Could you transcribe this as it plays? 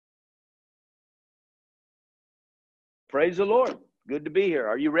Praise the Lord. Good to be here.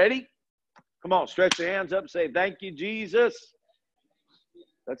 Are you ready? Come on, stretch your hands up. Say, thank you, Jesus.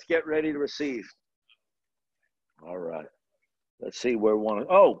 Let's get ready to receive. All right. Let's see where we want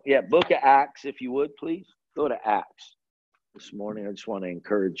to. Oh, yeah, book of Acts, if you would, please. Go to Acts this morning. I just want to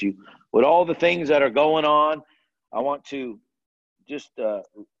encourage you. With all the things that are going on, I want to just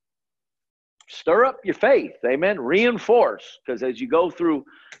stir up your faith. Amen. Reinforce. Because as you go through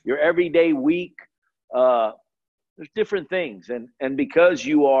your everyday week, there's different things. And because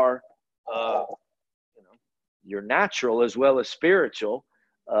you are, you're natural as well as spiritual,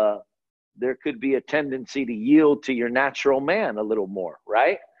 there could be a tendency to yield to your natural man a little more,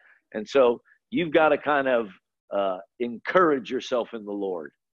 right? And so you've got to kind of encourage yourself in the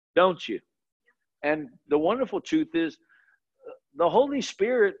Lord, don't you? And the wonderful truth is the Holy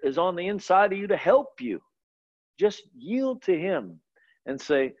Spirit is on the inside of you to help you. Just yield to him and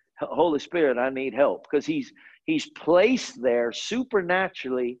say, Holy Spirit, I need help. Because he's placed there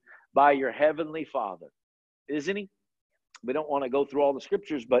supernaturally by your heavenly Father, isn't he? We don't want to go through all the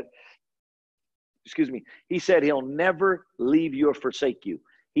scriptures, but he said he'll never leave you or forsake you.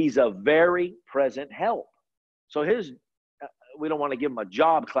 He's a very present help. So we don't want to give him a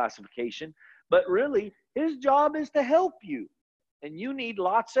job classification, but really his job is to help you. And you need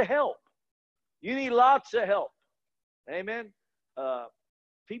lots of help. You need lots of help. Amen.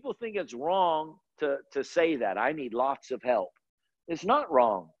 People think it's wrong to say that. I need lots of help. It's not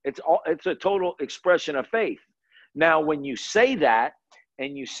wrong. It's a total expression of faith. Now, when you say that,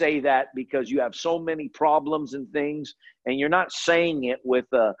 and you say that because you have so many problems and things, and you're not saying it with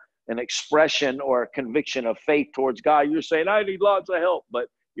an expression or a conviction of faith towards God, you're saying, I need lots of help, but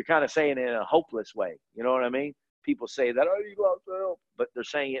you're kind of saying it in a hopeless way. You know what I mean? People say that, I need lots of help, but they're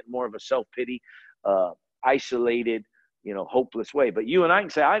saying it in more of a self-pity, isolated, hopeless way. But you and I can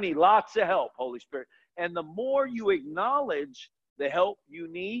say, I need lots of help, Holy Spirit. And the more you acknowledge the help you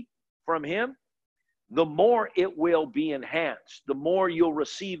need from him, the more it will be enhanced, the more you'll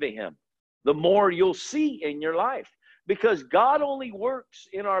receive of him, the more you'll see in your life. Because God only works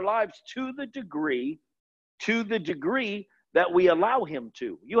in our lives to the degree that we allow him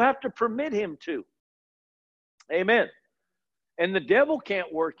to. You have to permit him to. Amen. And the devil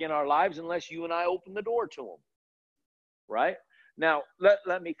can't work in our lives unless you and I open the door to him. Right? Now,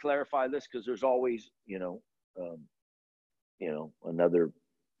 let me clarify this, because there's always, another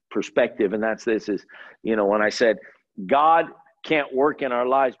perspective, and that's this is, when I said God can't work in our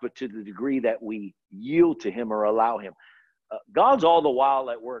lives, but to the degree that we yield to him or allow him. God's all the while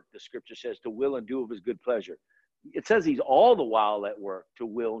at work, the scripture says, to will and do of his good pleasure. It says he's all the while at work to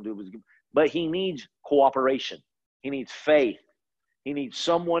will and do of his good, but he needs cooperation. He needs faith. He needs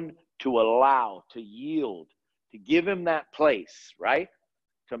someone to allow, to yield, to give him that place, right?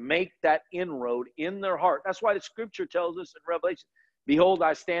 To make that inroad in their heart. That's why the scripture tells us in Revelation, behold,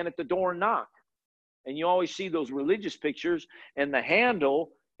 I stand at the door and knock. And you always see those religious pictures, and the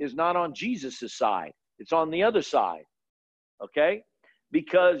handle is not on Jesus's side. It's on the other side. Okay?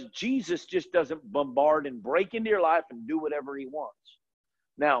 Because Jesus just doesn't bombard and break into your life and do whatever he wants.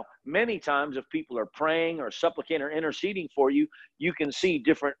 Now, many times if people are praying or supplicating or interceding for you, you can see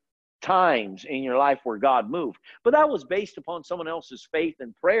different times in your life where God moved. But that was based upon someone else's faith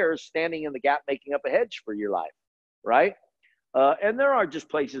and prayers standing in the gap, making up a hedge for your life. Right? And there are just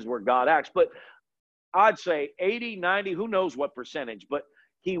places where God acts, but I'd say 80, 90, who knows what percentage, but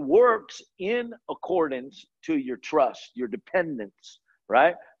he works in accordance to your trust, your dependence,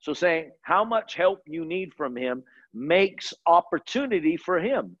 right? So saying how much help you need from him makes opportunity for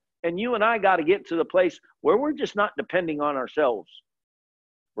him. And you and I got to get to the place where we're just not depending on ourselves,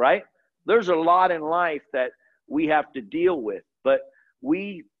 right? There's a lot in life that we have to deal with, but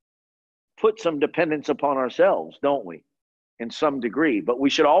we put some dependence upon ourselves, don't we? In some degree, but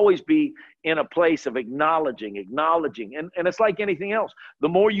we should always be in a place of acknowledging. And it's like anything else. The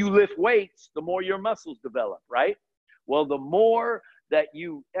more you lift weights, the more your muscles develop, right? Well, the more that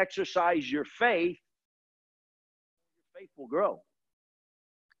you exercise your faith will grow,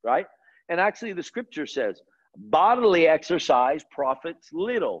 right? And actually the scripture says, bodily exercise profits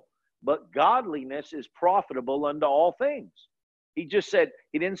little, but godliness is profitable unto all things. He just said,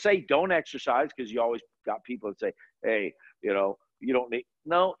 he didn't say don't exercise, because you always got people that say, hey, you don't need.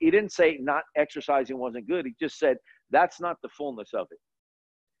 No, he didn't say not exercising wasn't good. He just said that's not the fullness of it.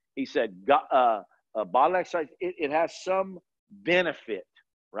 He said bodily exercise, it has some benefit,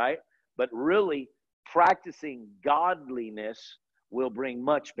 right? But really practicing godliness will bring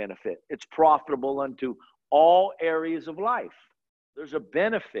much benefit. It's profitable unto all areas of life. There's a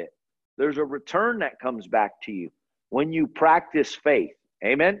benefit. There's a return that comes back to you when you practice faith.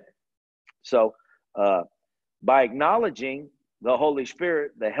 Amen? So, by acknowledging the Holy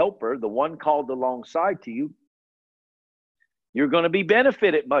Spirit, the helper, the one called alongside to you, you're going to be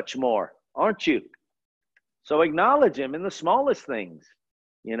benefited much more, aren't you? So acknowledge him in the smallest things,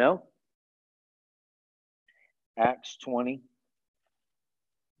 you know. Acts 20.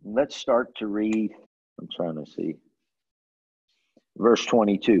 Let's start to read. I'm trying to see. Verse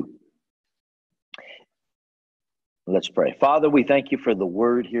 22. Let's pray. Father, we thank you for the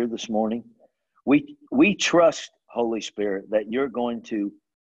word here this morning. We trust, Holy Spirit, that you're going to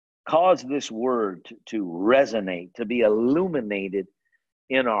cause this word to resonate, to be illuminated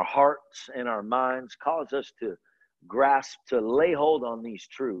in our hearts and our minds. Cause us to grasp, to lay hold on these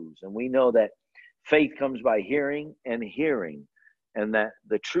truths. And we know that faith comes by hearing and hearing, and that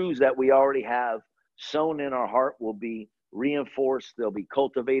the truths that we already have sown in our heart will be reinforced, they'll be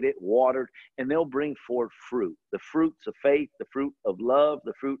cultivated, watered, and they'll bring forth fruit. The fruits of faith, the fruit of love,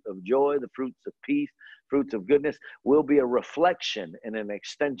 the fruit of joy, the fruits of peace, fruits of goodness will be a reflection and an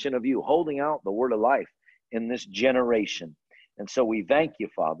extension of you, holding out the word of life in this generation. And so we thank you,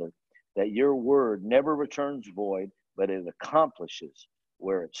 Father, that your word never returns void, but it accomplishes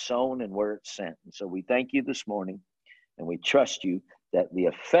where it's sown and where it's sent. And so we thank you this morning, and we trust you that the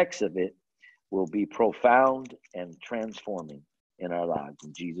effects of it will be profound and transforming in our lives.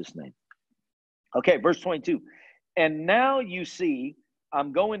 In Jesus' name. Okay, verse 22. And now you see,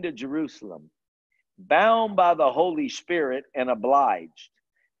 I'm going to Jerusalem, bound by the Holy Spirit and obliged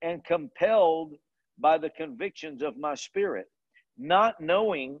and compelled by the convictions of my spirit, not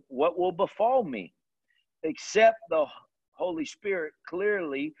knowing what will befall me, except the Holy Spirit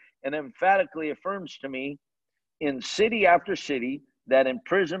clearly and emphatically affirms to me in city after city that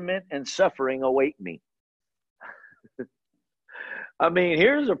imprisonment and suffering await me. I mean,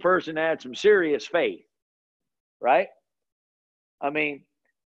 here's a person that had some serious faith, right? I mean,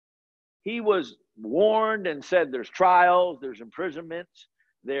 he was warned and said there's trials, there's imprisonments,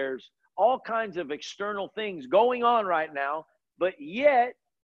 there's all kinds of external things going on right now, but yet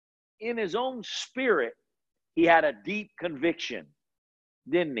in his own spirit, he had a deep conviction,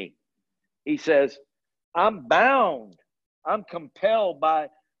 didn't he? He says, I'm bound. I'm compelled by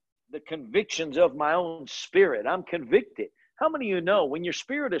the convictions of my own spirit. I'm convicted. How many of you know when your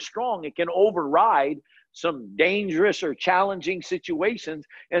spirit is strong, it can override some dangerous or challenging situations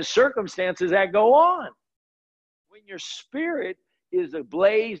and circumstances that go on? When your spirit is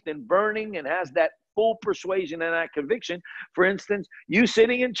ablazed and burning and has that full persuasion and that conviction, for instance, you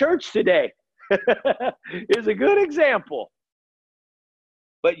sitting in church today is a good example.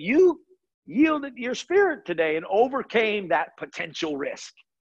 But you yielded your spirit today and overcame that potential risk,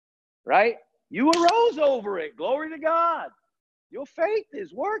 right? You arose over it. Glory to God. Your faith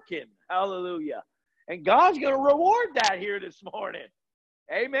is working. Hallelujah. And God's going to reward that here this morning.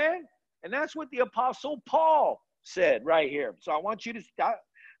 Amen. And that's what the Apostle Paul said right here. So I want you to stop.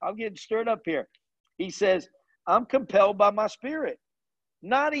 I'm getting stirred up here. He says, I'm compelled by my spirit,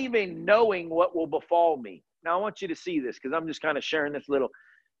 not even knowing what will befall me. Now I want you to see this because I'm just kind of sharing this little.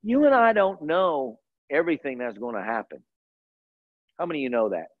 You and I don't know everything that's going to happen. How many of you know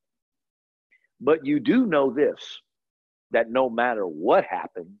that? But you do know this, that no matter what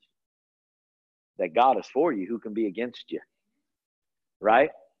happens, that God is for you, who can be against you?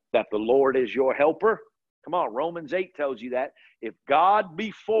 Right? That the Lord is your helper. Come on, Romans 8 tells you that. If God be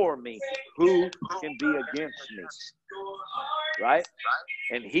for me, who can be against me? Right?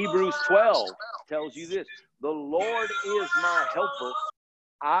 And Hebrews 12 tells you this. The Lord is my helper.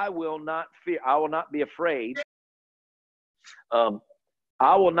 I will not fear. I will not be afraid.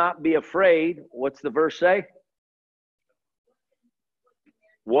 I will not be afraid. What's the verse say?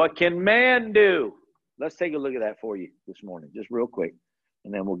 What can man do? Let's take a look at that for you this morning, just real quick,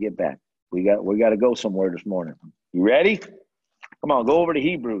 and then we'll get back. We got to go somewhere this morning. You ready? Come on, go over to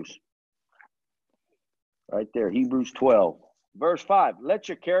Hebrews. Right there, Hebrews 12. Verse 5, let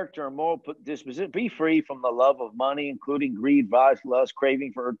your character and moral disposition be free from the love of money, including greed, vice, lust,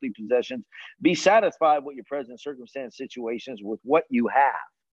 craving for earthly possessions. Be satisfied with your present circumstance situations with what you have.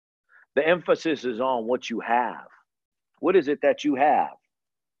 The emphasis is on what you have. What is it that you have?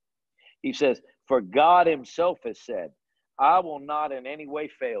 He says, for God himself has said, I will not in any way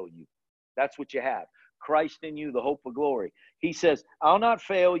fail you. That's what you have. Christ in you, the hope of glory. He says, I'll not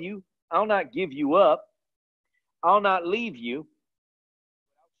fail you. I'll not give you up. I'll not leave you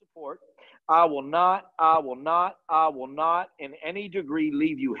without support. I will not in any degree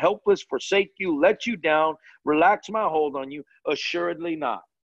leave you helpless, forsake you, let you down, relax my hold on you. Assuredly not.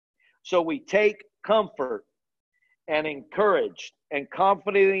 So we take comfort and encouraged and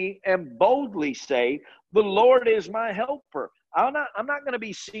confidently and boldly say, the Lord is my helper. I'm not going to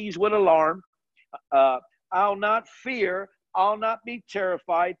be seized with alarm. I'll not fear. I'll not be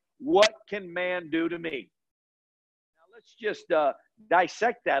terrified. What can man do to me? Now let's just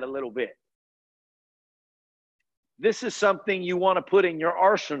dissect that a little bit. This is something you want to put in your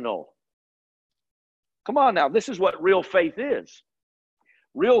arsenal. Come on now, this is what real faith is.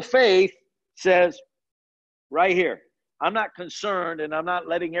 Real faith says right here, I'm not concerned and I'm not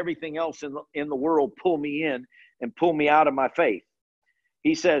letting everything else in the world pull me in and pull me out of my faith.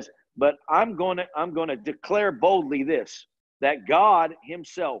 He says, but I'm going to declare boldly this, that God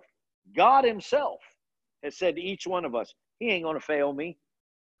himself has said to each one of us, he ain't going to fail me.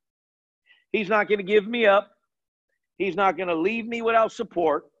 He's not going to give me up. He's not going to leave me without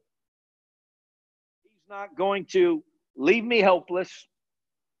support. He's not going to leave me helpless.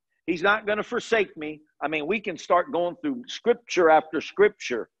 He's not going to forsake me. I mean, we can start going through scripture after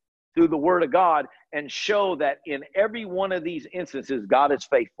scripture through the word of God and show that in every one of these instances, God is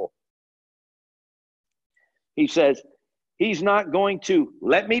faithful. He says, he's not going to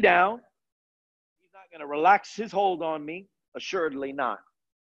let me down. He's not going to relax his hold on me. Assuredly not.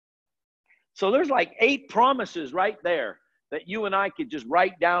 So there's like 8 promises right there that you and I could just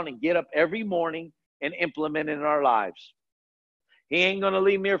write down and get up every morning and implement in our lives. He ain't going to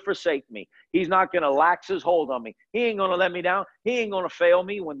leave me or forsake me. He's not going to lax his hold on me. He ain't going to let me down. He ain't going to fail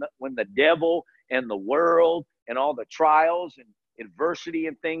me when the devil and the world and all the trials and adversity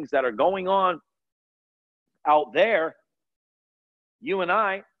and things that are going on out there. You and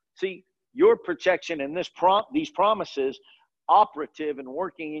I, see, your protection and these promises operative and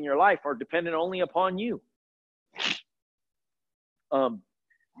working in your life are dependent only upon you.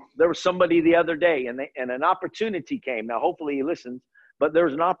 There was somebody the other day and an opportunity came. Now, hopefully he listens, but there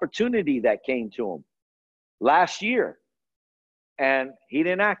was an opportunity that came to him last year and he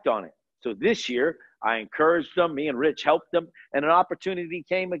didn't act on it. So this year I encouraged him, me and Rich helped him, and an opportunity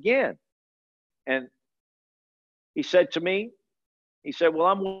came again. And he said to me, he said, well,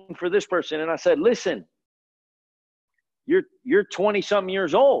 I'm looking for this person. And I said, listen, you're 20-something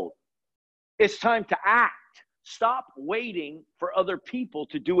years old. It's time to act. Stop waiting for other people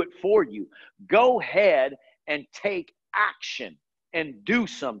to do it for you. Go ahead and take action and do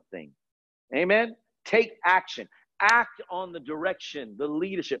something. Amen? Take action. Act on the direction, the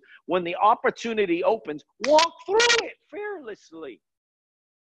leadership. When the opportunity opens, walk through it fearlessly.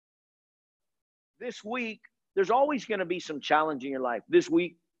 This week, there's always going to be some challenge in your life. This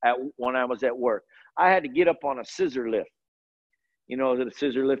week, when I was at work, I had to get up on a scissor lift. You know what a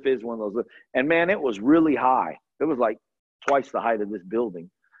scissor lift is? One of those lifts. And man, it was really high. It was like twice the height of this building,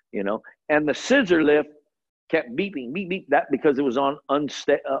 you know. And the scissor lift kept beeping, beep, beep, that because it was on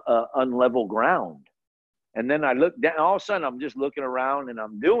unlevel ground. And then I looked down, all of a sudden I'm just looking around and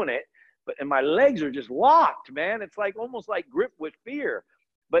I'm doing it, and my legs are just locked, man. It's like almost like gripped with fear.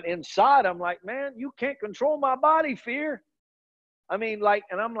 But inside I'm like, man, you can't control my body, fear. I mean, like,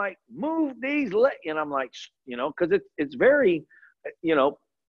 and I'm like, move these legs. And I'm like, you know, because it's very, you know,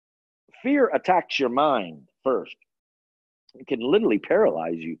 fear attacks your mind first. It can literally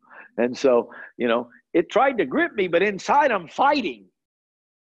paralyze you. And so, you know, it tried to grip me, but inside I'm fighting.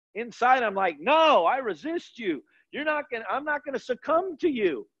 Inside I'm like, no, I resist you. I'm not going to succumb to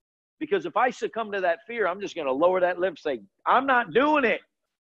you. Because if I succumb to that fear, I'm just going to lower that lip, say, I'm not doing it.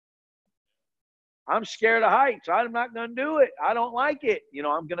 I'm scared of heights. I'm not going to do it. I don't like it. You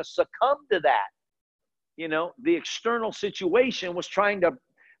know, I'm going to succumb to that. You know, the external situation was trying to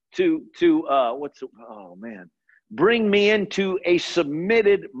bring me into a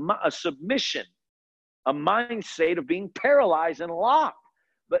submission, a mindset of being paralyzed and locked.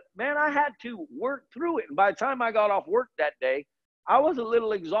 But man, I had to work through it. And by the time I got off work that day, I was a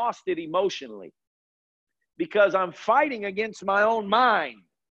little exhausted emotionally because I'm fighting against my own mind.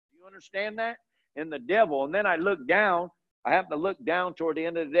 You understand that? And the devil. And then I looked down. I happened to look down toward the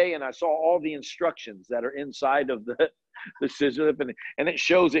end of the day, and I saw all the instructions that are inside of the scissor lift, and it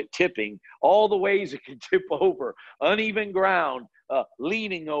shows it tipping, all the ways it can tip over, uneven ground,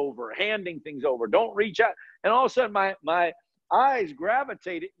 leaning over, handing things over, don't reach out. And all of a sudden, my eyes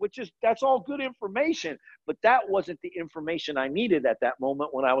gravitated, that's all good information, but that wasn't the information I needed at that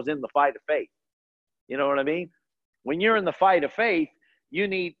moment when I was in the fight of faith. You know what I mean? When you're in the fight of faith, you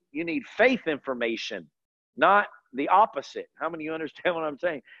need faith information, not the opposite. How many of you understand what I'm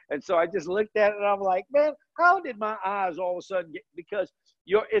saying? And so I just looked at it and I'm like, man, how did my eyes all of a sudden get, because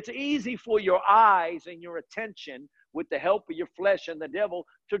it's easy for your eyes and your attention with the help of your flesh and the devil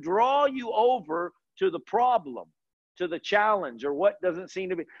to draw you over to the problem, to the challenge, or what doesn't seem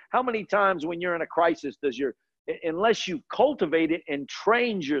to be. How many times when you're in a crisis unless you cultivate it and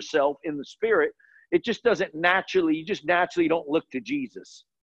trained yourself in the spirit, it just doesn't naturally, you just naturally don't look to Jesus.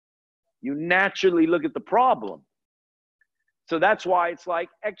 You naturally look at the problem. So that's why it's like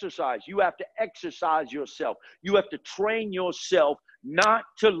exercise. You have to exercise yourself. You have to train yourself not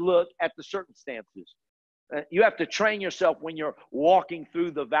to look at the circumstances. You have to train yourself when you're walking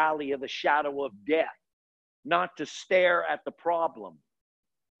through the valley of the shadow of death, not to stare at the problem.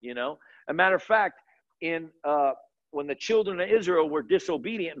 You know, a matter of fact, when the children of Israel were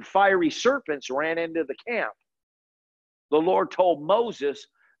disobedient and fiery serpents ran into the camp, the Lord told Moses,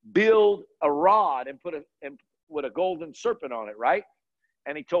 build a rod and with a golden serpent on it, right?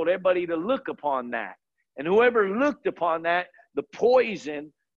 And he told everybody to look upon that. And whoever looked upon that, the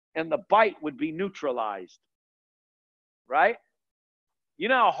poison and the bite would be neutralized, right? You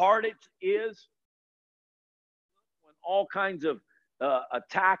know how hard it is when all kinds of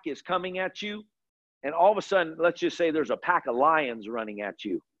attack is coming at you, and all of a sudden, let's just say there's a pack of lions running at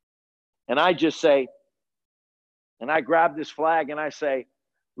you. And I just say, and I grab this flag and I say,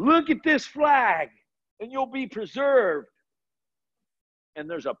 look at this flag and you'll be preserved. And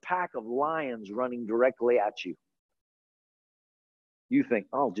there's a pack of lions running directly at you. You think,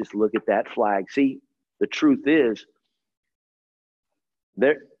 oh, just look at that flag. See, the truth is,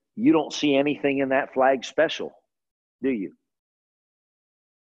 you don't see anything in that flag special, do you?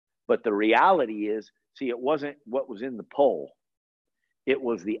 But the reality is, see, it wasn't what was in the pole. It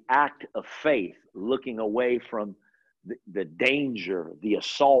was the act of faith, looking away from the danger, the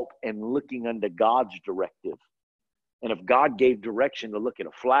assault, and looking unto God's directive. And if God gave direction to look at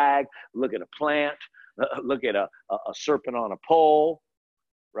a flag, look at a plant, look at a serpent on a pole,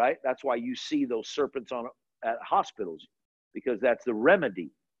 right? That's why you see those serpents at hospitals, because that's the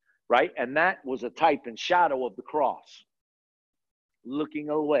remedy, right? And that was a type and shadow of the cross, looking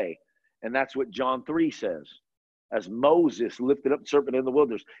away. And that's what John 3 says. As Moses lifted up the serpent in the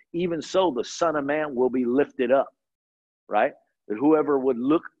wilderness, even so the Son of Man will be lifted up, right? That whoever would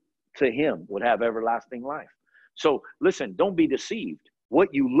look to him would have everlasting life. So listen, don't be deceived. What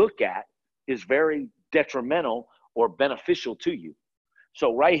you look at is very detrimental or beneficial to you.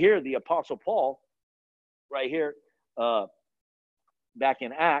 So right here, the Apostle Paul, right here, back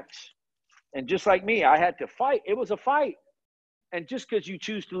in Acts, and just like me, I had to fight. It was a fight. And just because you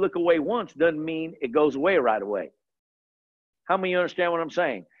choose to look away once doesn't mean it goes away right away. How many understand what I'm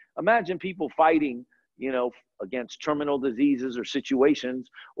saying? Imagine people fighting, against terminal diseases or situations,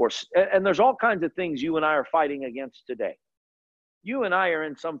 and there's all kinds of things you and I are fighting against today. You and I are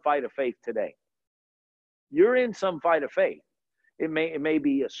in some fight of faith today. You're in some fight of faith. It may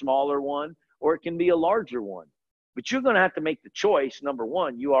be a smaller one, or it can be a larger one. But you're going to have to make the choice. Number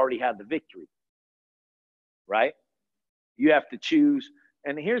one, you already have the victory, right? You have to choose.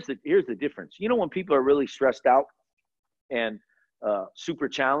 And here's the difference. When people are really stressed out and super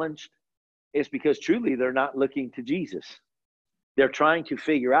challenged, it's because truly they're not looking to Jesus. They're trying to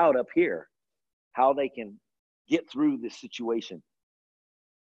figure out up here how they can get through this situation,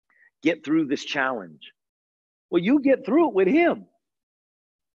 get through this challenge. Well, you get through it with him.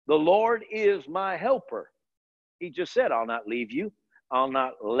 The Lord is my helper. He just said, I'll not leave you. I'll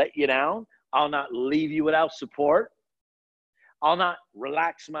not let you down. I'll not leave you without support. I'll not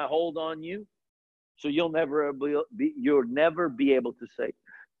relax my hold on you. So you'll never be able to say,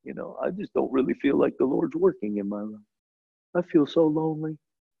 I just don't really feel like the Lord's working in my life. I feel so lonely.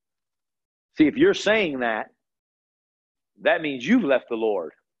 See, if you're saying that, that means you've left the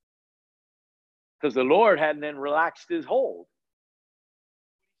Lord. Because the Lord hadn't then relaxed his hold.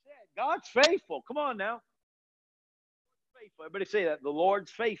 He said, God's faithful. Come on now. Faithful. Everybody say that. The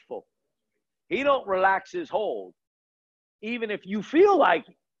Lord's faithful. He don't relax his hold. Even if you feel like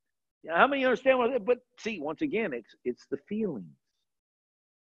it. How many understand what it is? But see, once again, it's the feelings.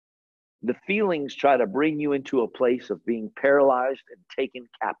 The feelings try to bring you into a place of being paralyzed and taken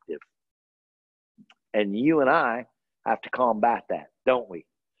captive. And you and I have to combat that, don't we?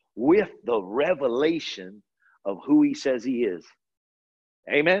 With the revelation of who he says he is.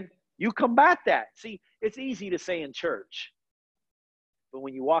 Amen? You combat that. See, it's easy to say in church. But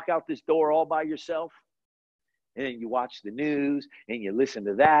when you walk out this door all by yourself, and then you watch the news, and you listen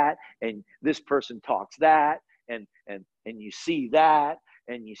to that, and this person talks that, and you see that,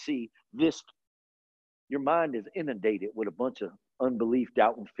 and you see this, your mind is inundated with a bunch of unbelief,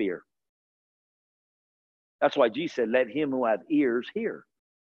 doubt, and fear. That's why Jesus said, let him who hath ears hear.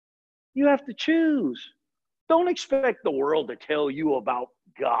 You have to choose. Don't expect the world to tell you about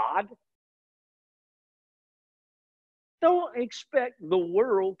God. Don't expect the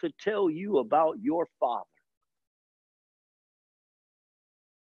world to tell you about your Father.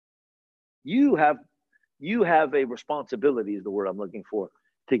 You have a responsibility, is the word I'm looking for,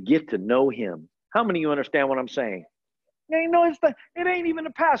 to get to know him. How many of you understand what I'm saying? It ain't even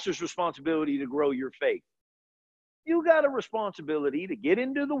the pastor's responsibility to grow your faith. You got a responsibility to get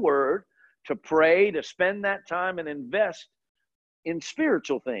into the Word, to pray, to spend that time and invest in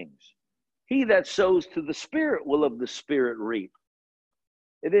spiritual things. He that sows to the Spirit will of the Spirit reap.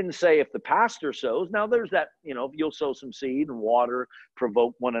 It didn't say if the pastor sows. Now there's that, if you'll sow some seed and water,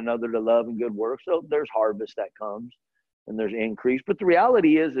 provoke one another to love and good works. So there's harvest that comes and there's increase. But the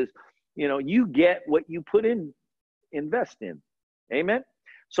reality is you get what you put in, invest in. Amen.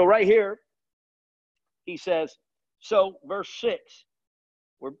 So right here, he says, so verse 6,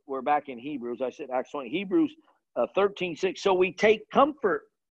 we're back in Hebrews. I said Acts 20, Hebrews 13:6. So we take comfort.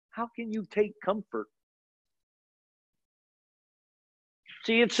 How can you take comfort?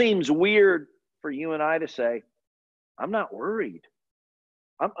 See, it seems weird for you and I to say, I'm not worried.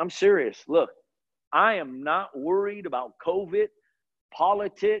 I'm serious. Look, I am not worried about COVID,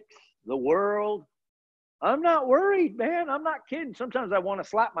 politics, the world. I'm not worried, man. I'm not kidding. Sometimes I want to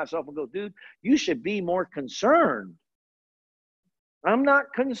slap myself and go, dude, you should be more concerned. I'm not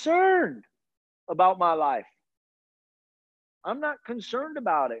concerned about my life. I'm not concerned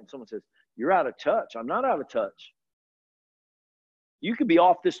about it. And someone says, you're out of touch. I'm not out of touch. You could be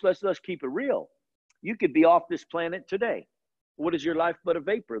off this, let's keep it real. You could be off this planet today. What is your life but a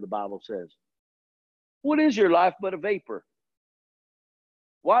vapor, the Bible says? What is your life but a vapor?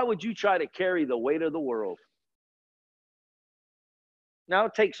 Why would you try to carry the weight of the world? Now,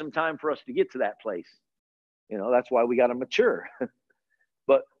 it takes some time for us to get to that place. That's why we got to mature.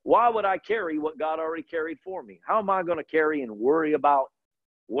 But why would I carry what God already carried for me? How am I going to carry and worry about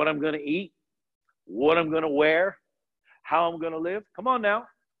what I'm going to eat, what I'm going to wear, how I'm going to live? Come on now.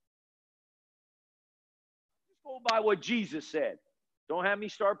 Just go by what Jesus said. Don't have me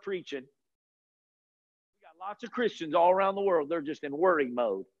start preaching. We got lots of Christians all around the world. They're just in worry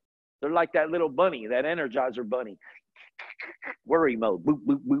mode. They're like that little bunny, that Energizer bunny. Worry mode. Boop,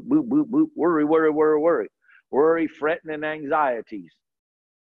 boop, boop, boop, boop, boop. Worry, worry, worry, worry. Worry, fretting, and anxieties.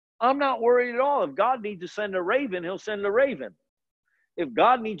 I'm not worried at all. If God needs to send a raven, he'll send a raven. If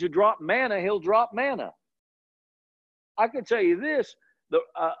God needs to drop manna, he'll drop manna. I can tell you this,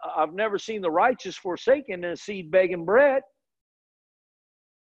 I've never seen the righteous forsaken and a seed begging bread.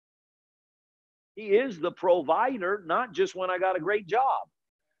 He is the provider, not just when I got a great job.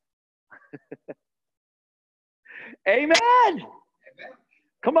 Amen. Amen.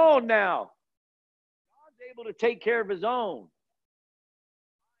 Come on now. God's able to take care of his own.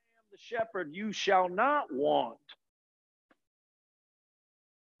 I am the shepherd, you shall not want.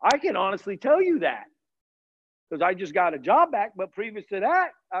 I can honestly tell you that. Because I just got a job back, but previous to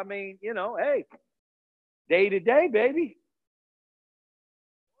that, I mean, hey, day to day, baby.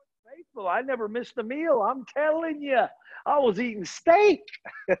 Faithful. I never missed a meal. I'm telling you, I was eating steak.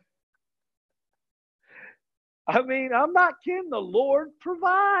 I mean, I'm not kidding. The Lord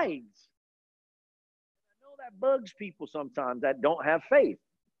provides. I know that bugs people sometimes that don't have faith.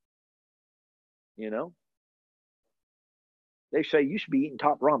 They say you should be eating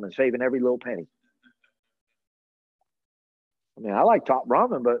top ramen, saving every little penny. I mean, I like top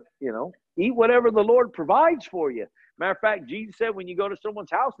ramen, but, eat whatever the Lord provides for you. Matter of fact, Jesus said when you go to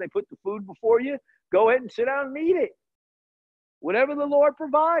someone's house and they put the food before you, go ahead and sit down and eat it. Whatever the Lord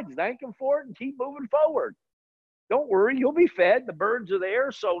provides, thank him for it and keep moving forward. Don't worry, you'll be fed. The birds of the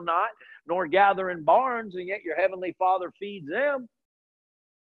air sow not, nor gather in barns, and yet your heavenly Father feeds them.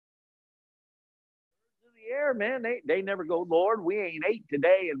 Birds of the air, man, they never go, Lord, we ain't ate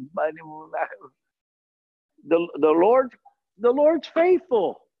today. And the Lord's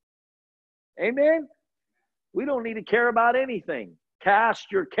faithful. Amen. We don't need to care about anything.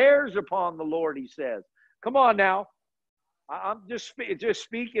 Cast your cares upon the Lord, he says. Come on now. I'm just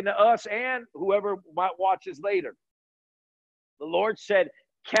speaking to us and whoever might watch this later. The Lord said,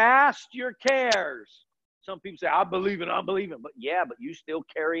 cast your cares. Some people say, I believe it. But yeah, but you still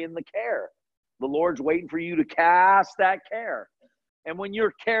carrying the care. The Lord's waiting for you to cast that care. And when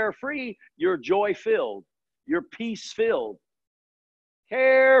you're carefree, you're joy-filled. You're peace-filled.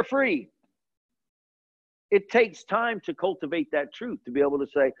 Carefree. It takes time to cultivate that truth, to be able to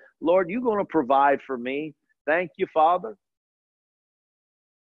say, Lord, you're going to provide for me. Thank you, Father.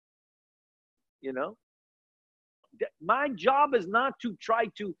 My job is not to try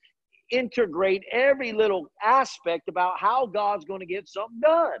to integrate every little aspect about how God's going to get something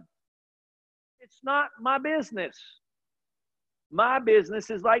done. It's not my business. My business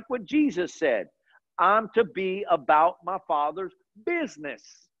is like what Jesus said. I'm to be about my Father's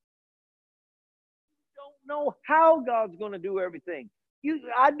business. You don't know how God's going to do everything.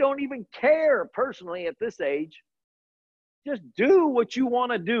 I don't even care personally at this age. Just do what you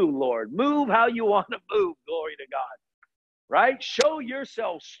want to do, Lord. Move how you want to move. Glory to God. right? Show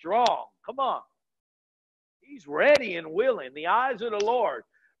yourself strong. Come on. He's ready and willing. The eyes of the Lord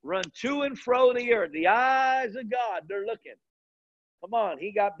run to and fro the earth. The eyes of God, they're looking. Come on.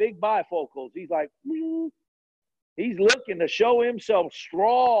 He got big bifocals. He's like, he's looking to show himself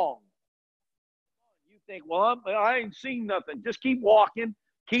strong. You think, well, I ain't seen nothing. Just keep walking,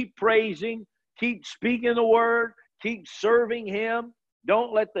 keep praising, keep speaking the word, keep serving him.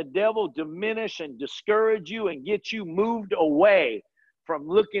 Don't let the devil diminish and discourage you and get you moved away from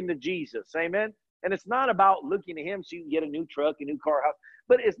looking to Jesus. Amen? And it's not about looking to him so you can get a new truck, a new car, house.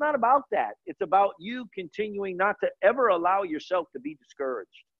 But it's not about that. It's about you continuing not to ever allow yourself to be discouraged.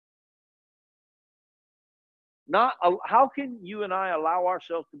 How can you and I allow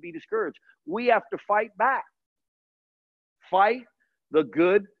ourselves to be discouraged? We have to fight back. Fight the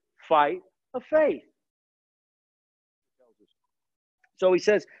good fight of faith. So he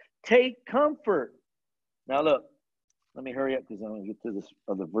says, take comfort. Now look, let me hurry up because I'm going to get to this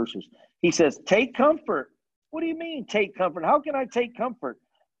other verses. He says, take comfort. What do you mean, take comfort? How can I take comfort?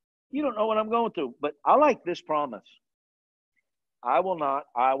 You don't know what I'm going through. But I like this promise. I will not,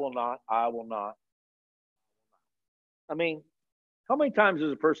 I will not, I will not. I mean, how many times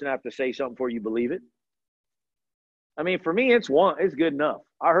does a person have to say something before you believe it? I mean, for me, it's good enough.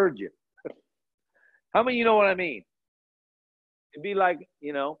 I heard you. How many of you know what I mean? It'd be like,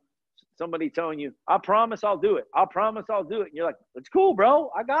 somebody telling you, I promise I'll do it. I promise I'll do it. And you're like, it's cool, bro.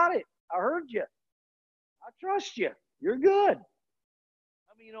 I got it. I heard you. I trust you. You're good.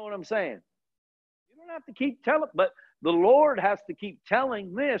 I mean, you know what I'm saying? You don't have to keep telling, but the Lord has to keep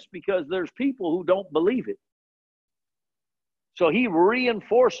telling this because there's people who don't believe it. So he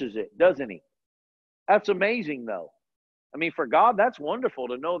reinforces it, doesn't he? That's amazing, though. I mean, for God, that's wonderful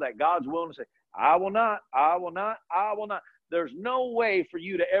to know that God's willing to say, I will not, I will not, I will not. There's no way for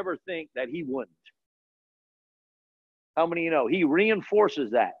you to ever think that he wouldn't. How many of you know? He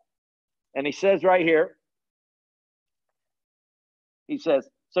reinforces that. And he says right here, he says,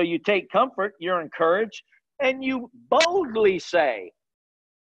 so you take comfort, you're encouraged, and you boldly say,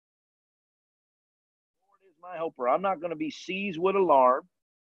 Lord is my helper. I'm not going to be seized with alarm.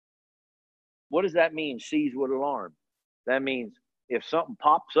 What does that mean, seized with alarm? That means if something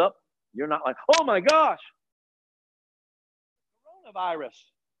pops up, you're not like, oh my gosh, coronavirus.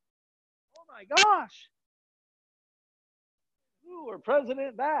 Oh my gosh. Who or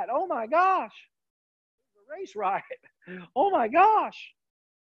president that? Oh my gosh. There's a race riot. Oh my gosh.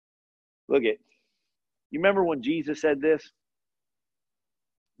 Look it. You remember when Jesus said this?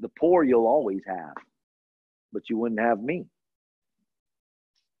 The poor you'll always have, but you wouldn't have me.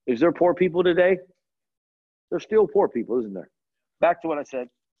 Is there poor people today? There's still poor people, isn't there? Back to what I said.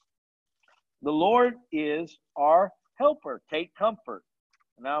 The Lord is our helper. Take comfort.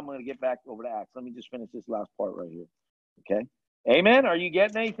 Now I'm going to get back over to Acts. Let me just finish this last part right here. Okay? Amen? Are you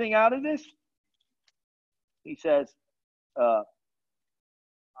getting anything out of this? He says, I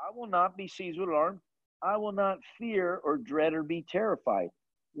will not be seized with alarm. I will not fear or dread or be terrified.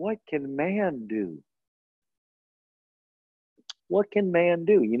 What can man do? What can man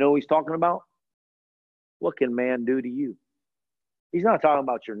do? You know what he's talking about? What can man do to you? He's not talking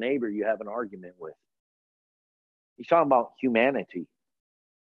about your neighbor you have an argument with. He's talking about humanity.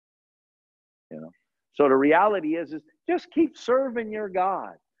 So the reality is just keep serving your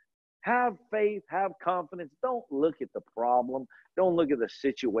God. Have faith, have confidence. Don't look at the problem. Don't look at the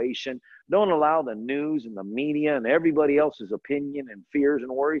situation. Don't allow the news and the media and everybody else's opinion and fears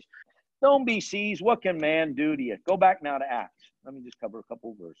and worries. Don't be seized. What can man do to you? Go back now to Acts. Let me just cover a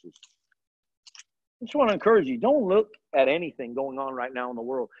couple of verses. I just want to encourage you. Don't look at anything going on right now in the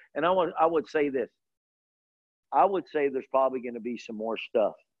world. And I would say this. I would say there's probably going to be some more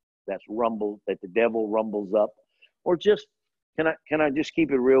stuff that's rumbled, that the devil rumbles up. Or just, can I just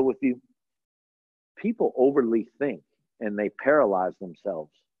keep it real with you? People overly think and they paralyze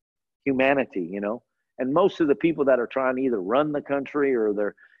themselves. Humanity, And most of the people that are trying to either run the country or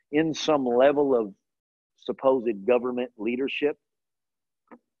they're in some level of supposed government leadership,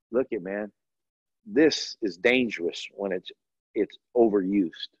 look it, man. This is dangerous when it's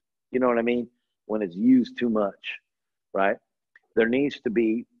overused. You know what I mean? When it's used too much, right? There needs to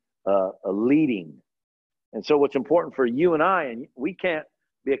be a leading. And so what's important for you and I, and we can't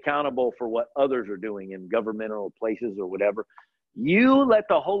be accountable for what others are doing in governmental places or whatever. You let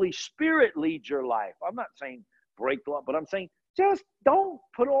the Holy Spirit lead your life. I'm not saying break the law, but I'm saying just don't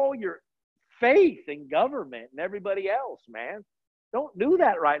put all your faith in government and everybody else, man. Don't do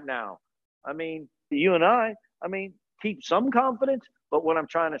that right now. I mean, you and I keep some confidence, but what I'm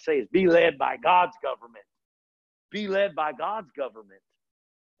trying to say is be led by God's government. Be led by God's government.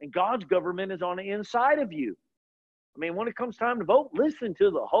 And God's government is on the inside of you. I mean, when it comes time to vote, listen to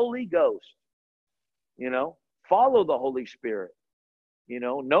the Holy Ghost. Follow the Holy Spirit.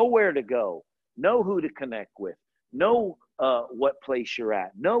 Know where to go. Know who to connect with. Know what place you're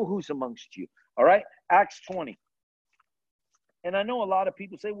at. Know who's amongst you. All right? Acts 20. And I know a lot of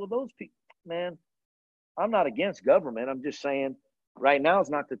people say, well, those people, man, I'm not against government. I'm just saying right now is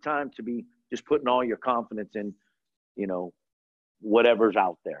not the time to be just putting all your confidence in, whatever's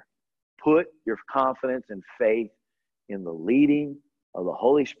out there. Put your confidence and faith in the leading of the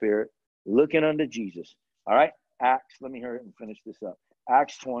Holy Spirit, looking unto Jesus. All right? Acts, let me hurry and finish this up.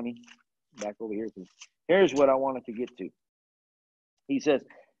 Acts 20, back over here. Here's what I wanted to get to. He says,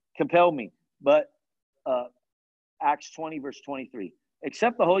 compel me. But Acts 20, verse 23.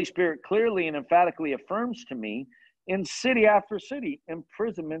 Except the Holy Spirit clearly and emphatically affirms to me, in city after city,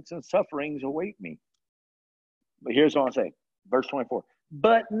 imprisonments and sufferings await me. But here's what I say. Verse 24.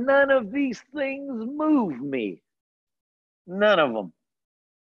 But none of these things move me. None of them.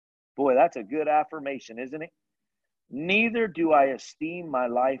 Boy, that's a good affirmation, isn't it? Neither do I esteem my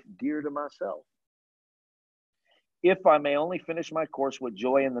life dear to myself, if I may only finish my course with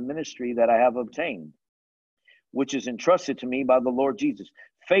joy in the ministry that I have obtained, which is entrusted to me by the Lord Jesus,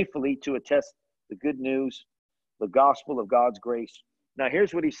 faithfully to attest the good news, the gospel of God's grace. Now,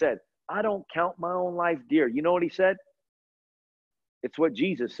 here's what he said. I don't count my own life dear. You know what he said? It's what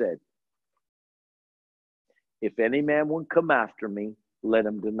Jesus said. If any man would come after me, let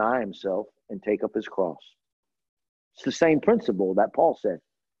him deny himself and take up his cross. It's the same principle that Paul said.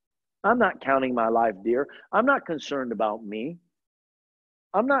 I'm not counting my life dear. I'm not concerned about me.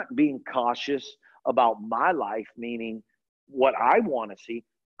 I'm not being cautious about my life, meaning what I want to see.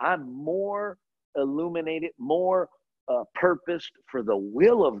 I'm more illuminated, more purposed for the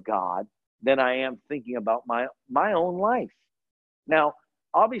will of God than I am thinking about my own life. Now,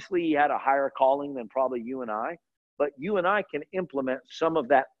 obviously, he had a higher calling than probably you and I, but you and I can implement some of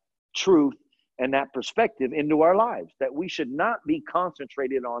that truth and that perspective into our lives, that we should not be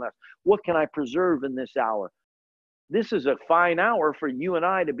concentrated on us. What can I preserve in this hour? This is a fine hour for you and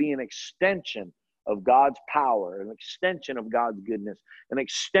I to be an extension of God's power, an extension of God's goodness, an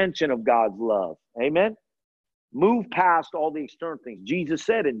extension of God's love. Amen? Move past all the external things. Jesus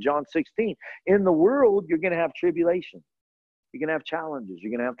said in John 16, in the world, you're going to have tribulation. You're going to have challenges.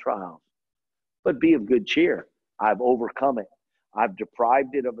 You're going to have trials. But be of good cheer. I've overcome it. I've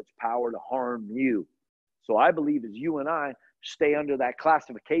deprived it of its power to harm you. So I believe as you and I stay under that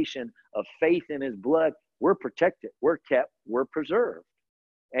classification of faith in his blood, we're protected, we're kept, we're preserved.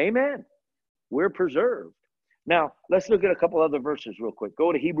 Amen. We're preserved. Now, let's look at a couple other verses real quick.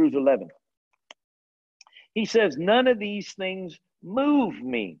 Go to Hebrews 11. He says, none of these things move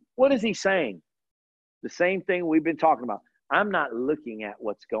me. What is he saying? The same thing we've been talking about. I'm not looking at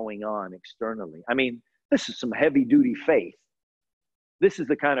what's going on externally. I mean, this is some heavy-duty faith. This is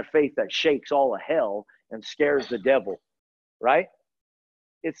the kind of faith that shakes all of hell and scares the devil, right?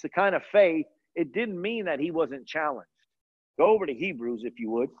 It's the kind of faith, it didn't mean that he wasn't challenged. Go over to Hebrews, if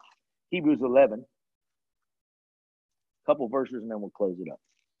you would. Hebrews 11. A couple verses, and then we'll close it up.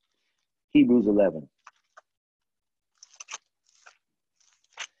 Hebrews 11.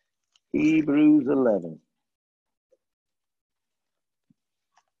 Hebrews 11.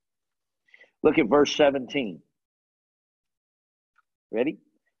 Look at verse 17. Ready?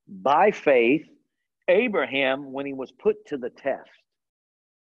 By faith, Abraham, when he was put to the test,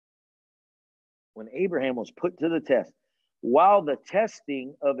 while the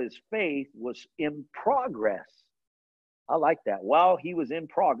testing of his faith was in progress. I like that. While he was in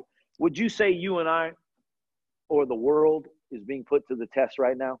progress. Would you say you and I, or the world, is being put to the test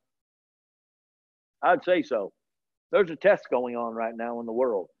right now? I'd say so. There's a test going on right now in the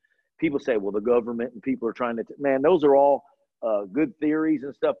world. People say, well, the government and people are trying to, man, those are all good theories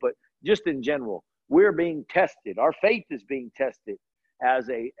and stuff, but just in general, we're being tested. Our faith is being tested as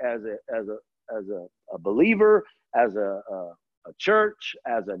a believer, as a church,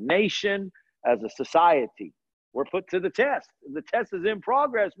 as a nation, as a society. We're put to the test. The test is in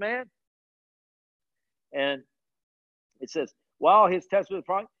progress, man. And it says, while his test was in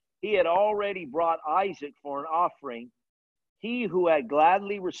progress, he had already brought Isaac for an offering. He who had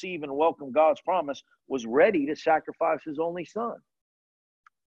gladly received and welcomed God's promise was ready to sacrifice his only son,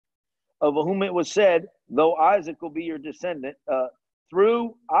 of whom it was said, though Isaac will be your descendant,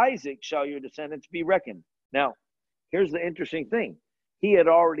 through Isaac shall your descendants be reckoned. Now, here's the interesting thing. He had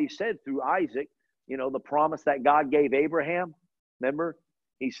already said through Isaac, the promise that God gave Abraham. Remember,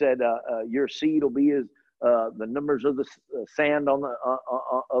 he said, your seed will be as the numbers of the sand on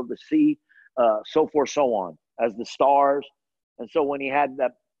of the sea, so forth, so on, as the stars. And so when he had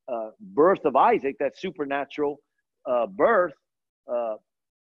that birth of Isaac, that supernatural birth,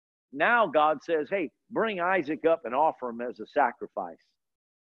 now God says, hey, bring Isaac up and offer him as a sacrifice.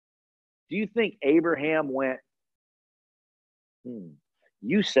 Do you think Abraham went,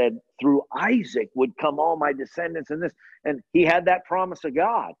 you said through Isaac would come all my descendants and this, and he had that promise of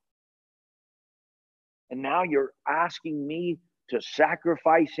God. And now you're asking me to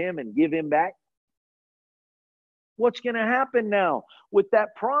sacrifice him and give him back? What's going to happen now with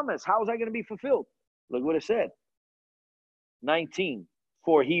that promise? How is that going to be fulfilled? Look what it said. 19.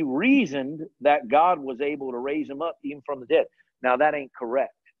 For he reasoned that God was able to raise him up even from the dead. Now that ain't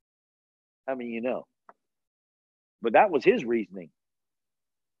correct. I mean, you know. But that was his reasoning.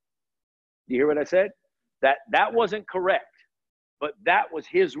 Do you hear what I said? That wasn't correct. But that was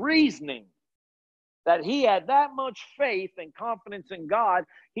his reasoning. That he had that much faith and confidence in God,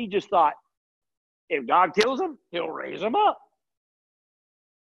 he just thought, if God kills him, he'll raise him up.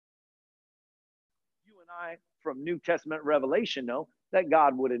 You and I, from New Testament revelation, know that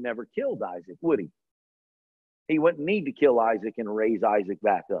God would have never killed Isaac, would he? He wouldn't need to kill Isaac and raise Isaac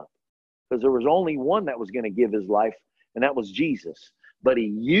back up. Because there was only one that was going to give his life, and that was Jesus. But he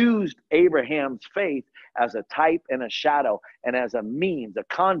used Abraham's faith as a type and a shadow and as a means, a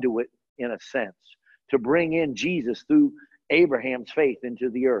conduit in a sense, to bring in Jesus through Abraham's faith into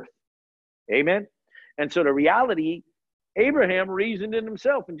the earth. Amen? And so the reality, Abraham reasoned in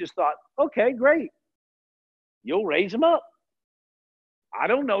himself and just thought, okay, great. You'll raise him up. I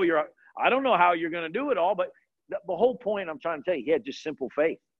don't know how you're going to do it all, but the whole point I'm trying to tell you, he had just simple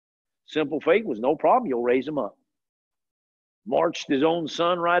faith. Simple faith was no problem. You'll raise him up. Marched his own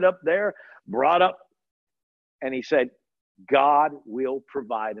son right up there, brought up, and he said, God will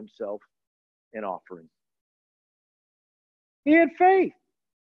provide himself an offering. He had faith.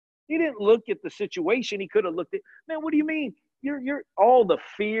 He didn't look at the situation. He could have looked at, man, what do you mean? You're all the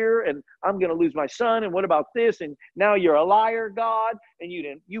fear, and I'm going to lose my son, and what about this? And now you're a liar, God, and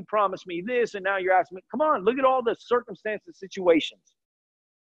you promised me this, and now you're asking me, come on, look at all the circumstances, situations.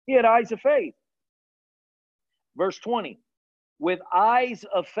 He had eyes of faith. Verse 20, with eyes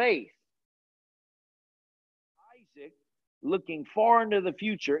of faith, Isaac, looking far into the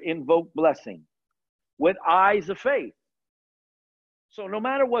future, invoked blessing. With eyes of faith. So no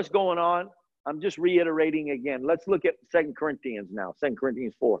matter what's going on, I'm just reiterating again. Let's look at 2 Corinthians now, 2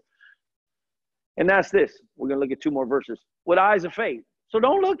 Corinthians 4. And that's this. We're going to look at two more verses. With eyes of faith. So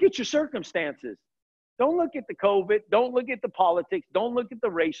don't look at your circumstances. Don't look at the COVID. Don't look at the politics. Don't look at the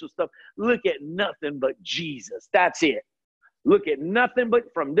racial stuff. Look at nothing but Jesus. That's it. Look at nothing but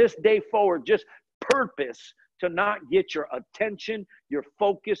from this day forward, just purpose to not get your attention, your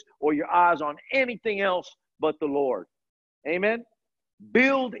focus, or your eyes on anything else but the Lord. Amen?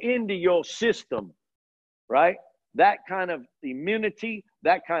 Build into your system, right? That kind of immunity,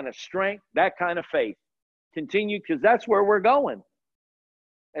 that kind of strength, that kind of faith. Continue, because that's where we're going.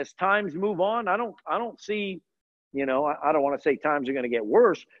 As times move on, I don't see, I don't want to say times are going to get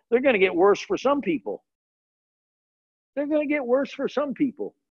worse. They're going to get worse for some people. They're going to get worse for some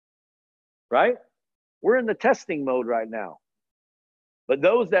people, right? We're in the testing mode right now. But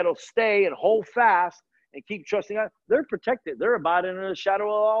those that'll stay and hold fast and keep trusting God, they're protected. They're abiding under the shadow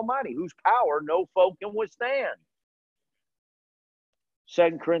of the Almighty, whose power no foe can withstand.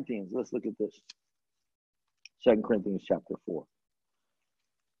 2 Corinthians, let's look at this. 2 Corinthians chapter 4.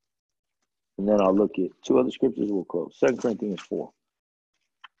 And then I'll look at two other scriptures. We'll close. 2 Corinthians 4.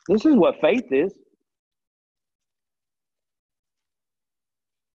 This is what faith is.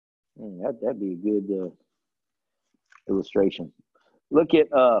 That'd be a good illustration. Look at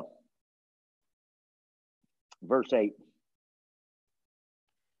verse 8.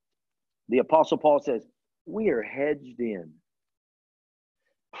 The Apostle Paul says, we are hedged in,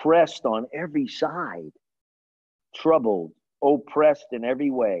 pressed on every side, troubled, oppressed in every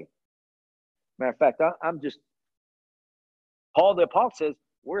way. Matter of fact, Paul the Apostle says,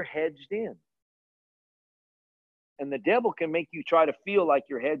 we're hedged in. And the devil can make you try to feel like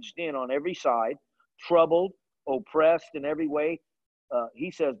you're hedged in on every side, troubled, oppressed in every way. He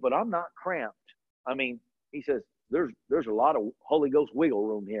says, but I'm not cramped. I mean, he says, there's a lot of Holy Ghost wiggle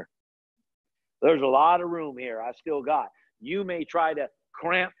room here. There's a lot of room here I still got. You may try to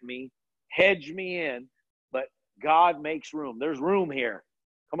cramp me, hedge me in, but God makes room. There's room here.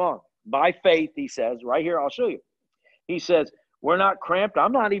 Come on. By faith, he says, right here, I'll show you. He says, we're not cramped.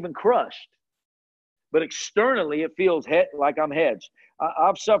 I'm not even crushed. But externally, it feels like I'm hedged.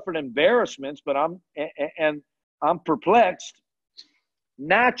 I've suffered embarrassments, but I'm perplexed.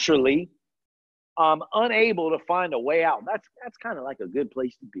 Naturally, I'm unable to find a way out. That's kind of like a good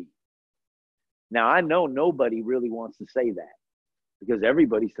place to be. Now, I know nobody really wants to say that because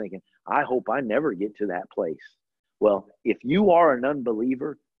everybody's thinking, I hope I never get to that place. Well, if you are an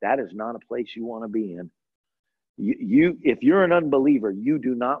unbeliever, that is not a place you want to be in. If you're an unbeliever, you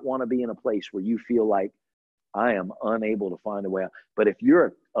do not want to be in a place where you feel like I am unable to find a way out. But if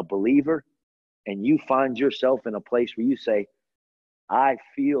you're a believer and you find yourself in a place where you say, I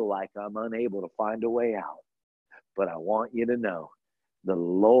feel like I'm unable to find a way out, but I want you to know the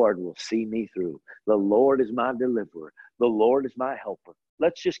Lord will see me through. The Lord is my deliverer. The Lord is my helper.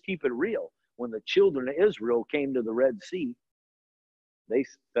 Let's just keep it real. When the children of Israel came to the Red Sea, they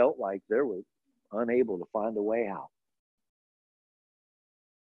felt like they were unable to find a way out.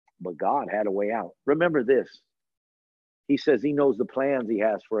 But God had a way out. Remember this. He says he knows the plans he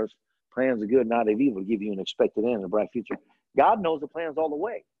has for us. Plans of good, not of evil, to give you an expected end and a bright future. God knows the plans all the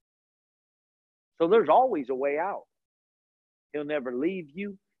way. So there's always a way out. He'll never leave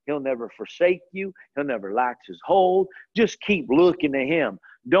you. He'll never forsake you. He'll never lax his hold. Just keep looking to him.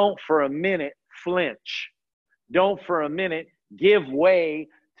 Don't for a minute flinch. Don't for a minute give way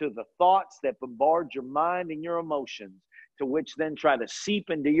to the thoughts that bombard your mind and your emotions, to which then try to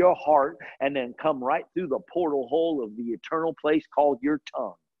seep into your heart and then come right through the portal hole of the eternal place called your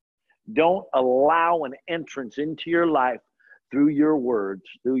tongue. Don't allow an entrance into your life through your words,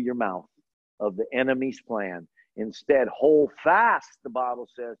 through your mouth, of the enemy's plan. Instead, hold fast, the Bible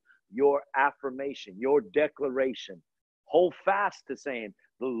says, your affirmation, your declaration. Hold fast to saying,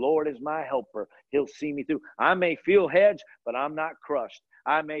 the Lord is my helper. He'll see me through. I may feel hedged, but I'm not crushed.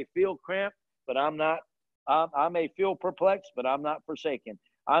 I may feel cramped, but I'm not. I may feel perplexed, but I'm not forsaken.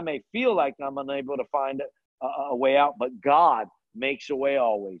 I may feel like I'm unable to find a way out, but God makes a way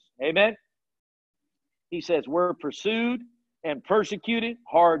always. Amen? He says, we're pursued and persecuted,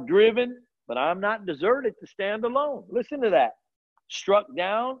 hard driven, but I'm not deserted to stand alone. Listen to that. Struck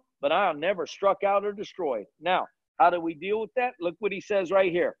down, but I am never struck out or destroyed. Now, how do we deal with that? Look what he says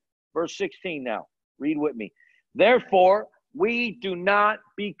right here. Verse 16 now. Read with me. Therefore, we do not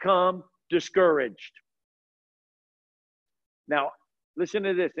become discouraged. Now, listen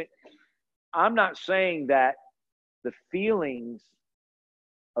to this. I'm not saying that the feelings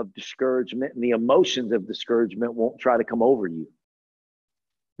of discouragement and the emotions of discouragement won't try to come over you.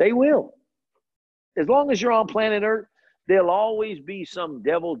 They will. As long as you're on planet Earth, there'll always be some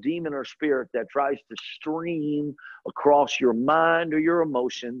devil, demon, or spirit that tries to stream across your mind or your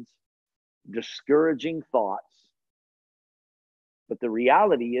emotions, discouraging thoughts. But the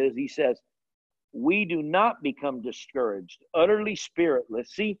reality is, he says, we do not become discouraged, utterly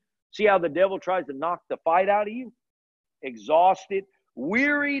spiritless. See how the devil tries to knock the fight out of you? Exhausted,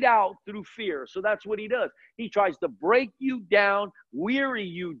 wearied out through fear. So that's what he does. He tries to break you down, weary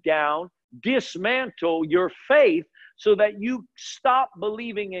you down, dismantle your faith so that you stop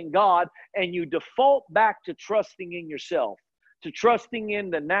believing in God and you default back to trusting in yourself, to trusting in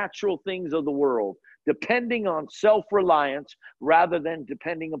the natural things of the world, depending on self-reliance rather than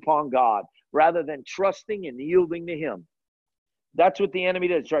depending upon God, rather than trusting and yielding to him. That's what the enemy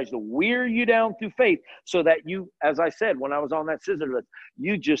does. He tries to wear you down through faith so that you, as I said, when I was on that scissor lift,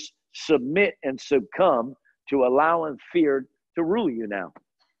 you just submit and succumb to allowing fear to rule you now.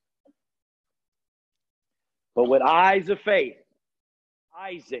 But with eyes of faith,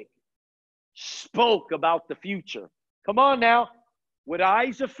 Isaac spoke about the future. Come on now. With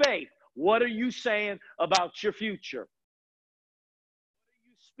eyes of faith, what are you saying about your future?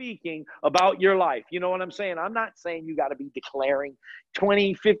 Speaking about your life. You know what I'm saying? I'm not saying you got to be declaring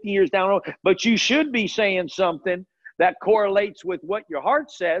 20, 50 years down the road, but you should be saying something that correlates with what your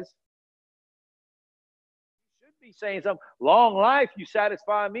heart says. You should be saying something. Long life, you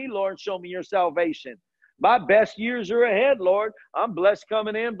satisfy me, Lord, and show me your salvation. My best years are ahead, Lord. I'm blessed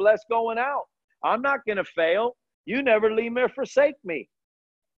coming in, blessed going out. I'm not going to fail. You never leave me or forsake me.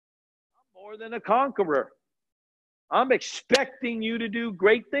 I'm more than a conqueror. I'm expecting you to do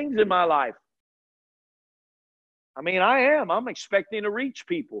great things in my life. I mean, I am. I'm expecting to reach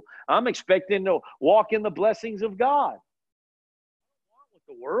people. I'm expecting to walk in the blessings of God. I don't want what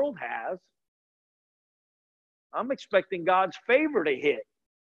the world has. I'm expecting God's favor to hit.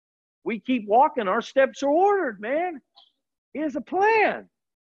 We keep walking. Our steps are ordered, man. He has a plan.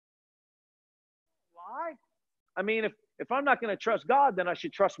 Why? I mean, if I'm not going to trust God, then I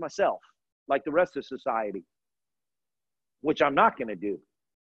should trust myself like the rest of society, which I'm not going to do.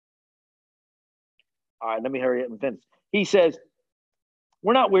 All right, let me hurry up and finish. He says,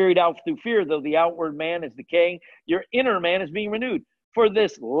 we're not wearied out through fear, though the outward man is decaying. Your inner man is being renewed. For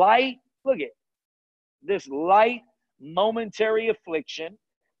this light, look at this light momentary affliction,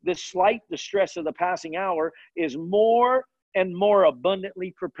 this slight distress of the passing hour is more and more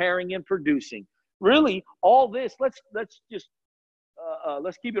abundantly preparing and producing. Really, all this, let's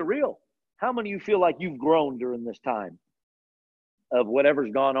keep it real. How many of you feel like you've grown during this time of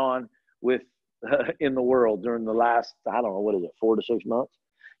whatever's gone on with in the world during the last, I don't know, what is it, 4 to 6 months?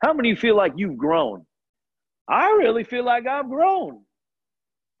 How many of you feel like you've grown? I really feel like I've grown.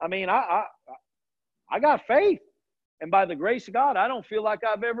 I mean, I got faith. And by the grace of God, I don't feel like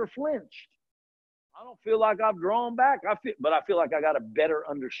I've ever flinched. I don't feel like I've drawn back. But I feel like I got a better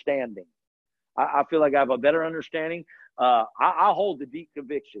understanding. I feel like I have a better understanding. I hold the deep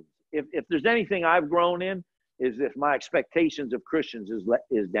convictions. If there's anything I've grown in, is if my expectations of Christians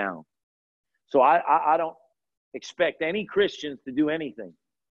is down. So I don't expect any Christians to do anything.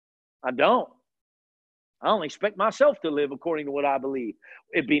 I don't expect myself to live according to what I believe.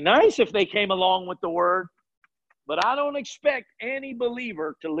 It'd be nice if they came along with the word, but I don't expect any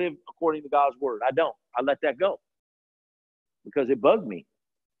believer to live according to God's word. I don't. I let that go because it bugged me.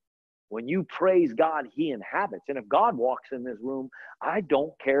 When you praise God, he inhabits. And if God walks in this room, I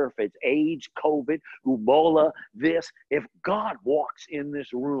don't care if it's AIDS, COVID, Ebola, this. If God walks in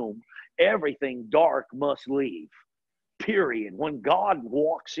this room, everything dark must leave. Period. When God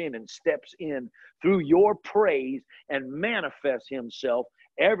walks in and steps in through your praise and manifests himself,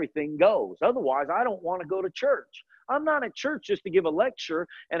 everything goes. Otherwise, I don't want to go to church. I'm not at church just to give a lecture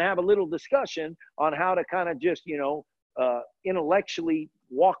and have a little discussion on how to kind of just, intellectually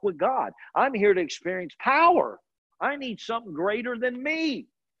walk with God. I'm here to experience power. I need something greater than me.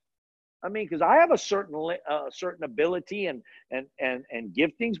 I mean, because I have a certain ability and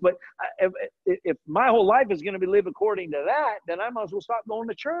giftings, but if my whole life is going to be lived according to that, then I might as well stop going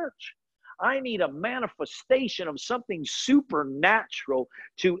to church. I need a manifestation of something supernatural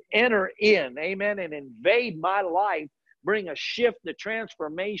to enter in, amen, and invade my life, bring a shift, a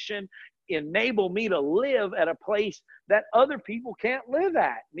transformation, enable me to live at a place that other people can't live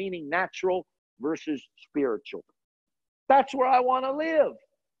at, meaning natural versus spiritual. That's where I want to live.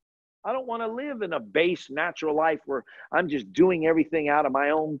 I don't want to live in a base natural life where I'm just doing everything out of my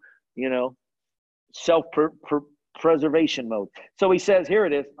own, self-preservation mode. So he says, here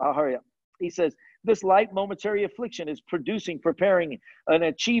it is. I'll hurry up. He says, this light momentary affliction is preparing, and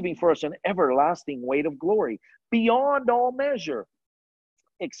achieving for us an everlasting weight of glory beyond all measure,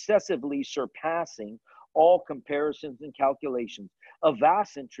 excessively surpassing all comparisons and calculations, a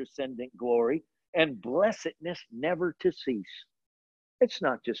vast and transcendent glory and blessedness never to cease. It's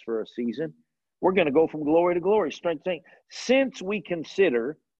not just for a season. We're going to go from glory to glory, strength to strength. Since we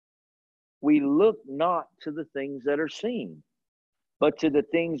consider, we look not to the things that are seen, but to the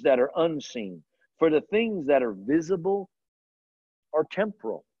things that are unseen. For the things that are visible are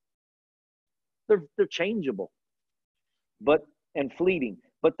temporal. They're changeable, and fleeting.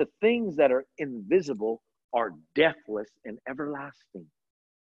 But the things that are invisible are deathless and everlasting.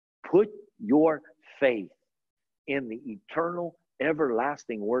 Put your faith in the eternal,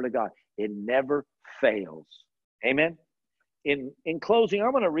 everlasting word of God. It never fails. Amen. In closing, I'm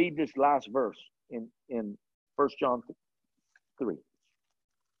going to read this last verse in 1 John 3.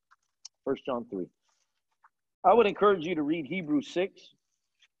 1 John 3. I would encourage you to read Hebrews 6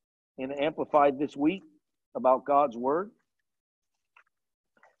 in Amplified this week about God's word.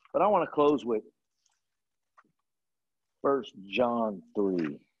 But I want to close with 1 John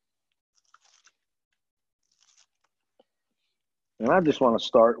 3. And I just want to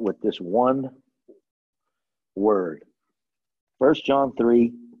start with this one word. 1 John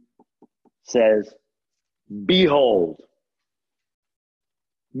 3 says, behold.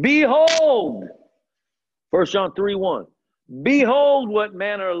 Behold. 1 John 3:1. Behold what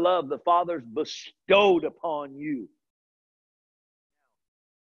manner of love the Father's bestowed upon you.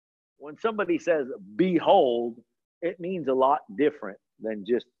 When somebody says, behold, it means a lot different than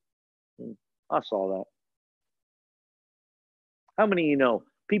just, I saw that. How many of you know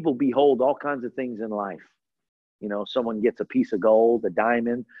people behold all kinds of things in life? Someone gets a piece of gold, a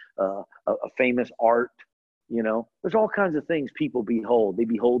diamond, a famous art. There's all kinds of things people behold. They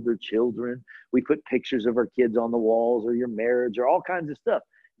behold their children. We put pictures of our kids on the walls, or your marriage, or all kinds of stuff.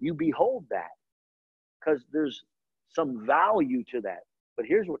 You behold that because there's some value to that. But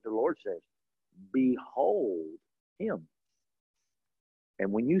here's what the Lord says. Behold him.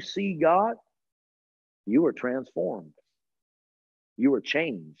 And when you see God, you are transformed. You are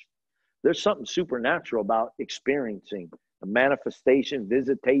changed. There's something supernatural about experiencing a manifestation,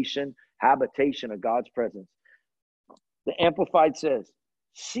 visitation, habitation of God's presence. The Amplified says,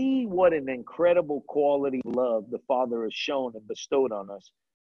 see what an incredible quality of love the Father has shown and bestowed on us,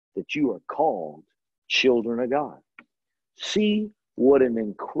 that you are called children of God. See what an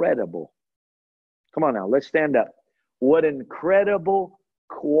incredible, come on now, let's stand up. What incredible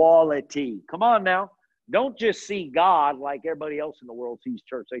quality. Come on now. Don't just see God like everybody else in the world sees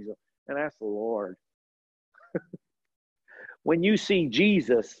church. They say, and ask the Lord. When you see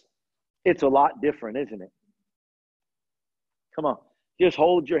Jesus, it's a lot different, isn't it? Come on. Just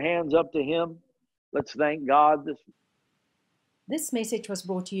hold your hands up to him. Let's thank God. This message was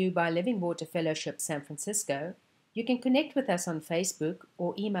brought to you by Living Water Fellowship San Francisco. You can connect with us on Facebook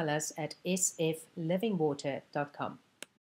or email us at sflivingwater.com.